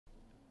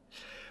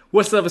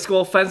What's up,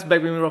 school fans?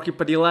 Back with me, Rocky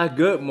Padila.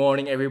 Good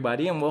morning,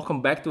 everybody, and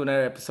welcome back to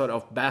another episode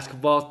of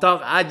Basketball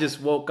Talk. I just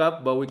woke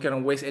up, but we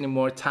can't waste any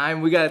more time.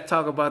 We gotta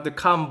talk about the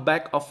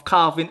comeback of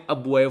Calvin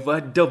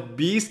Abueva, the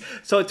Beast.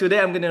 So today,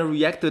 I'm gonna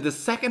react to the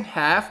second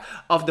half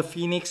of the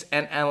Phoenix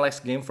and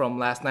NLEX game from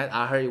last night.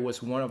 I heard it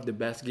was one of the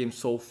best games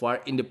so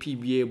far in the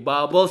PBA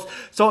bubbles.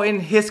 So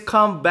in his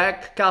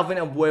comeback, Calvin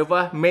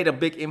Abueva made a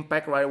big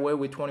impact right away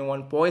with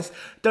 21 points,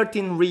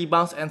 13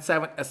 rebounds, and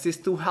 7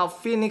 assists to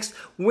help Phoenix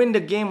win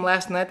the game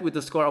last night with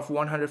a score of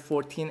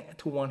 114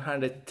 to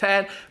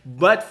 110.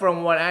 But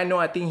from what I know,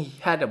 I think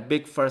he had a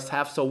big first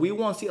half, so we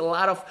won't see a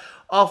lot of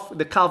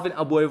the Calvin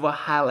Abueva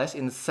highlights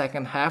in the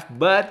second half.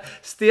 But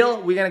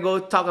still, we're gonna go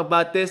talk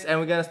about this, and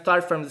we're gonna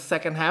start from the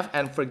second half.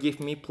 And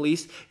forgive me,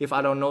 please, if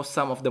I don't know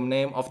some of the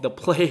name of the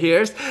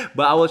players,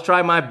 but I will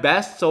try my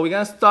best. So we're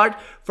gonna start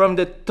from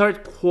the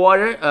third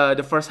quarter.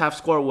 The first half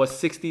score was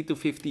 60 to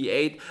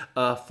 58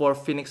 for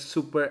Phoenix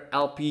Super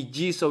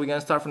LPG. So we're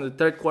gonna start from the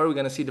third quarter. We're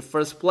gonna see the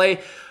first play.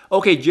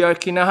 Okay, JR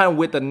Kinahan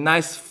with a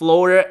nice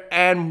floater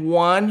and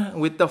one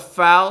with the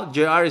foul.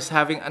 JR is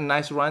having a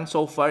nice run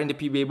so far in the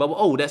PBA bubble.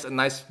 Oh, that's a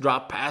nice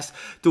drop pass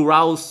to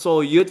Raul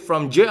Soyut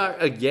from JR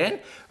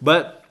again.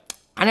 But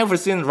I never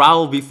seen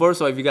Raul before,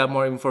 so if you got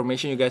more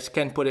information, you guys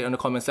can put it in the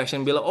comment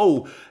section below.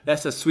 Oh,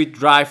 that's a sweet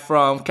drive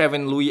from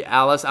Kevin Louis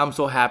Alice. I'm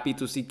so happy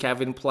to see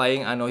Kevin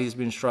playing. I know he's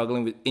been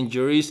struggling with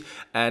injuries.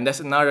 And that's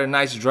another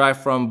nice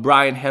drive from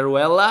Brian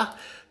Heruela.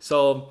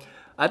 So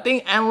I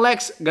think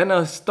NLEX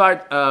gonna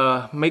start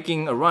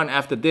making a run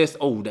after this.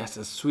 Oh, that's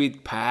a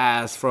sweet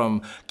pass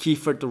from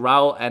Kiefer to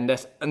Raul, and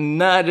that's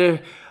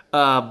another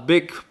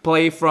big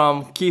play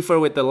from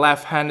Kiefer with the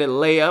left-handed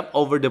layup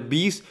over the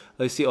Beast.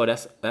 Let's see. Oh,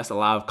 that's a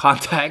lot of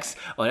contacts.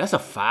 Oh, that's a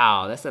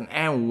foul. That's an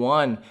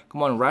and-one.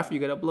 Come on, ref, you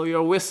gotta blow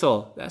your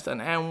whistle. That's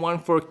an and-one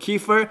for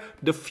Kiefer,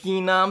 the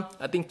Phenom.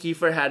 I think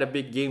Kiefer had a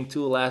big game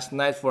too last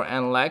night for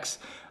NLEX,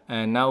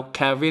 and now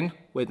Kevin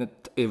with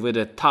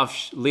a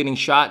tough leading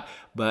shot.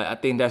 But I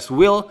think that's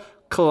Will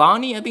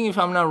Kalani. I think if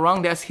I'm not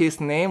wrong, that's his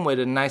name, with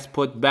a nice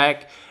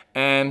putback.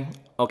 And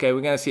okay,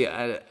 we're gonna see.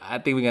 I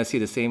think we're gonna see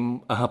the same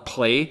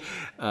play.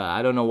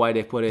 I don't know why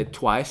they put it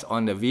twice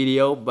on the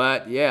video,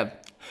 but yeah,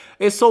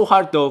 it's so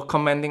hard though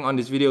commenting on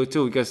this video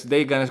too, because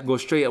they're gonna go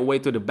straight away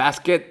to the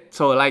basket.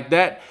 So like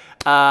that,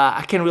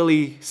 I can't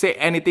really say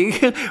anything.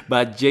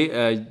 But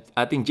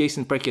I think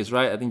Jason Perkins,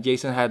 right? I think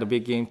Jason had a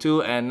big game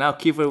too, and now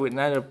Kiefer with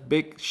another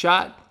big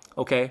shot.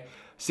 Okay.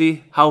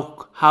 See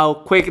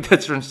how quick the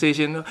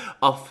transition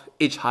of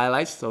each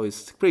highlights, so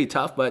it's pretty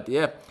tough. But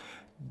yeah,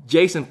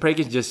 Jason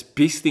Perkins just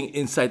beasting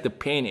inside the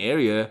paint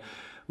area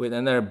with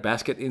another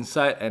basket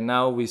inside, and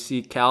now we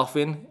see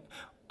Calvin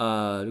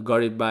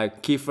guarded by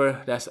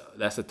Kiefer.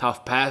 That's a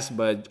tough pass,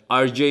 but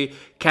RJ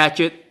catch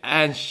it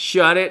and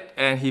shot it,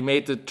 and he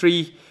made the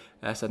three.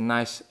 That's a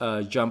nice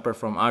jumper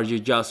from RJ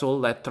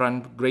Jasol. That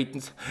run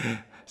great.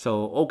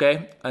 So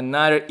okay,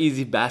 another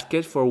easy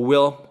basket for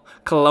Will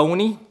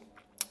Kalani.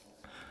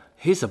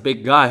 He's a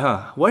big guy,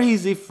 huh? Where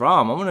is he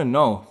from? I want to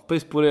know.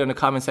 Please put it in the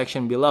comment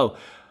section below.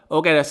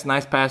 Okay, that's a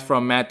nice pass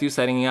from Matthew,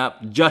 setting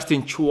up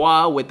Justin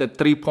Chua with a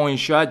three-point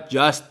shot.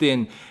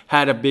 Justin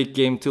had a big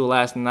game too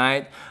last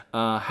night.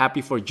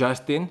 Happy for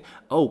Justin.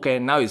 Okay,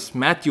 now it's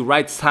Matthew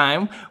Wright's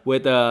time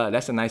with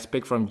that's a nice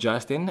pick from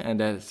Justin, and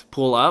that's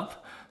pull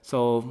up.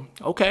 So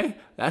okay,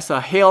 that's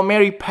a Hail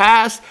Mary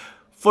pass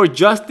for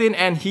Justin,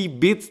 and he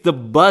beats the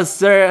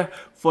buzzer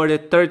for the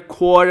third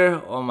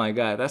quarter. Oh my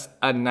god, that's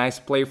a nice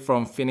play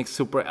from Phoenix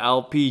Super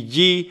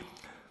LPG.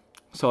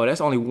 So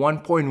that's only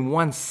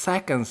 1.1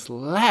 seconds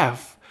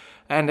left,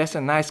 and that's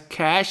a nice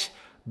catch,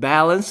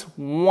 balance,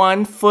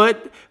 1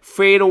 foot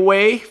fade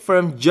away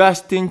from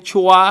Justin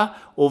Chua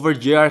over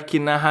JR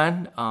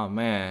Kinahan. Oh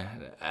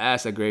man,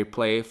 that's a great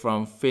play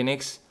from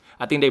Phoenix.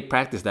 I think they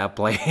practiced that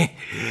play.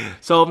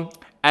 So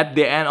at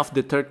the end of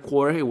the third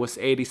quarter, it was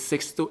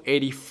 86 to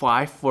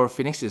 85 for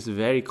Phoenix. It's a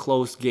very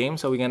close game.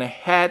 So we're gonna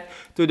head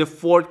to the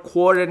fourth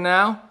quarter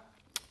now.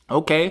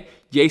 Okay,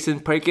 Jason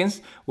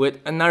Perkins with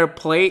another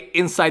play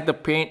inside the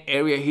paint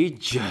area. He's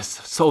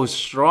just so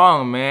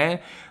strong, man.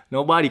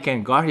 Nobody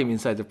can guard him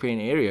inside the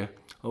paint area.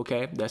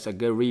 Okay, that's a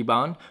good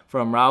rebound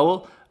from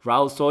Raul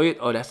Soyut.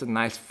 Oh, that's a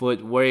nice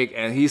footwork,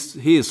 and he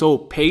is so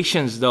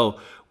patient though,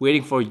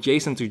 waiting for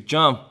Jason to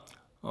jump.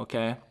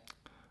 Okay.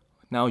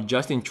 Now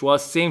Justin Chua,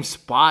 same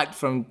spot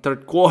from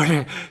third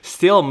quarter,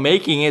 still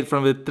making it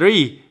from the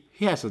three.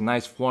 He has a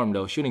nice form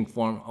though, shooting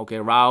form. Okay,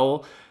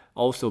 Raul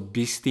also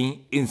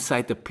beasting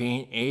inside the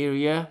paint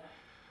area.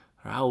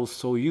 Raul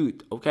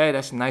Soyut. Okay,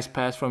 that's a nice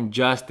pass from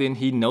Justin.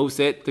 He knows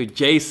it to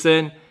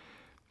Jason.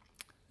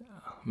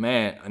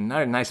 Man,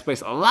 another nice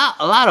place. A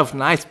lot of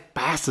nice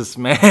passes,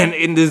 man,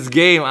 in this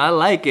game. I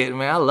like it,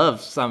 man. I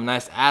love some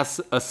nice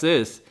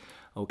assists.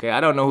 Okay, I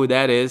don't know who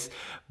that is,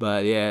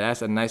 but yeah,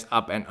 that's a nice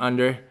up and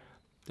under.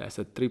 That's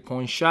a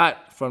three-point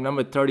shot from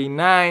number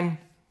 39.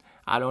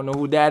 I don't know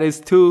who that is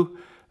too,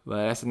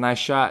 but that's a nice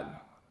shot.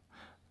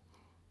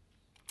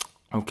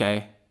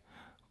 Okay.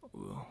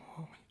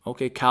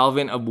 Okay,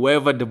 Calvin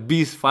Abueva, the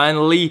Beast,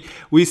 finally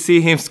we see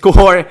him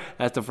score.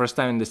 That's the first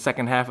time in the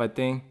second half, I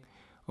think.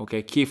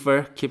 Okay,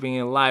 Kiefer keeping it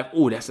alive.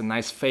 Oh, that's a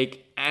nice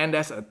fake. And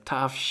that's a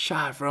tough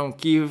shot from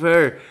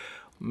Kiefer.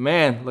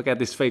 Man, look at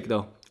this fake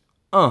though.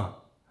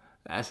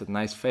 That's a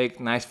nice fake.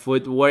 Nice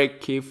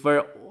footwork,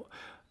 Kiefer.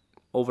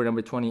 Over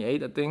number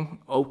 28, I think.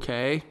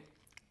 Okay.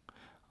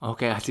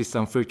 Okay, I see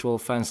some virtual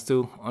fans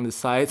too on the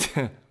side.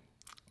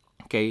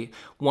 Okay,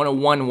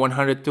 101,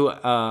 102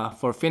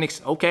 for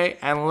Phoenix. Okay,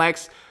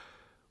 NLEX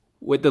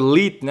with the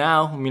lead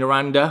now.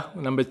 Miranda,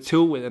 number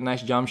 2 with a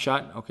nice jump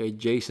shot. Okay,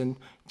 Jason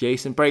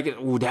break it.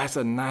 Ooh, that's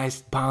a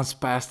nice bounce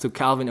pass to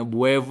Calvin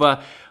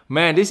Abueva.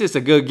 Man, this is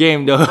a good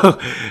game though.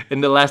 In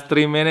the last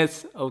 3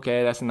 minutes.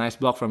 Okay, that's a nice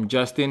block from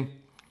Justin.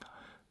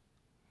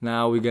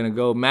 Now we're gonna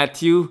go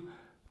Matthew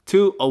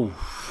 2. Oh,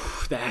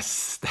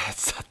 that's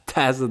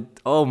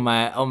oh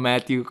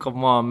Matthew,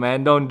 come on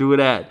man, don't do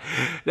that.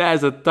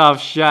 That's a tough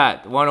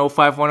shot.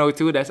 105,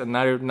 102. That's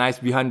another nice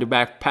behind the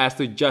back pass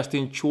to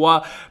Justin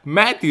Chua.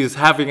 Matthew is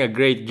having a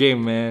great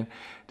game, man.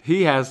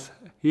 He had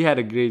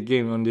a great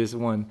game on this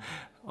one.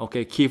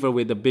 Okay, Kiefer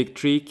with the big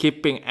 3,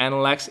 keeping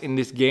NLEX in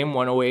this game.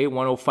 108,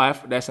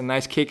 105. That's a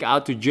nice kick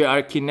out to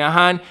JR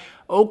Kinahan.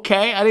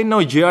 Okay, I didn't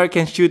know JR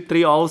can shoot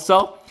 3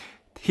 also.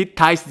 He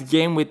ties the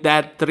game with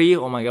that 3.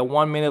 Oh my god,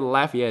 1 minute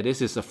left. Yeah,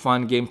 this is a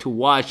fun game to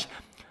watch.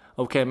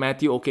 Okay,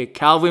 Matthew. Okay,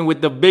 Calvin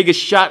with the biggest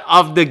shot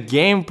of the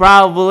game,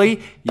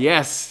 probably.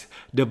 Yes,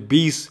 the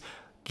Beast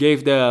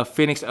gave the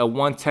Phoenix a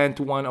 110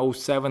 to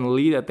 107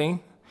 lead, I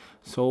think.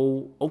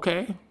 So,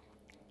 okay.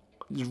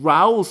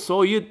 Raul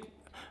Soyut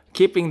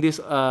keeping this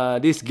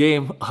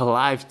game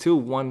alive too.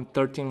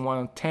 113,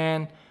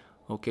 110.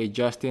 Okay,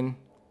 Justin.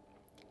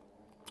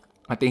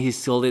 I think he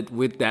sealed it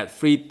with that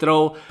free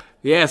throw.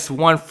 Yes,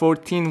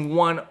 114,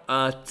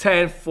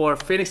 110 for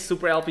Phoenix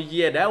Super LPG.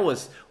 Yeah, that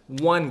was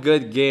one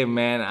good game,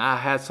 man. I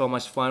had so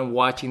much fun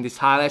watching these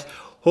highlights.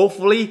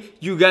 Hopefully,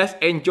 you guys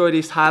enjoy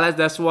these highlights.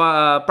 That's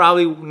why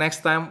probably next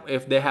time,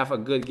 if they have a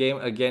good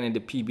game again in the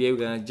PBA, we're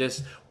gonna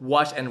just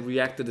watch and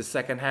react to the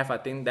second half. I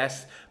think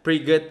that's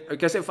pretty good,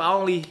 because if I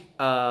only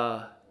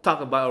talk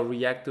about or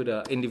react to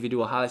the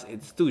individual highlights,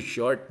 it's too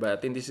short. But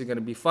I think this is gonna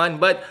be fun.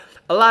 But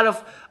a lot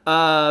of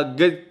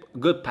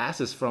good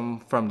passes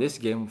from this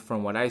game,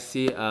 from what I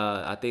see.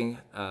 I think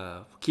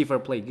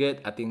Kiefer played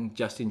good. I think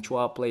Justin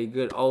Chua played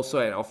good also,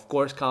 and of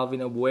course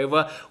Calvin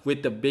Abueva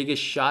with the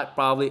biggest shot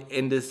probably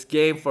in this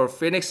game for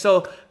Phoenix.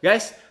 So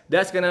guys,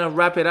 that's gonna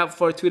wrap it up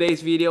for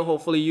today's video.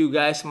 Hopefully you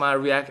guys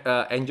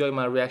enjoy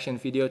my reaction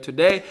video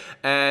today,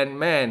 and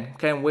man,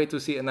 can't wait to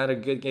see another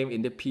good game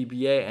in the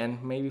PBA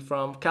and maybe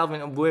from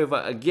Calvin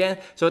Abueva again.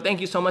 So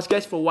thank you so much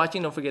guys for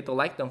watching. Don't forget to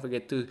like, don't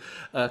forget to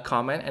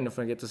comment, and don't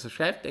forget to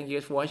subscribe. Thank you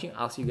guys for watching.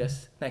 I'll see you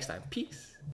guys next time. Peace.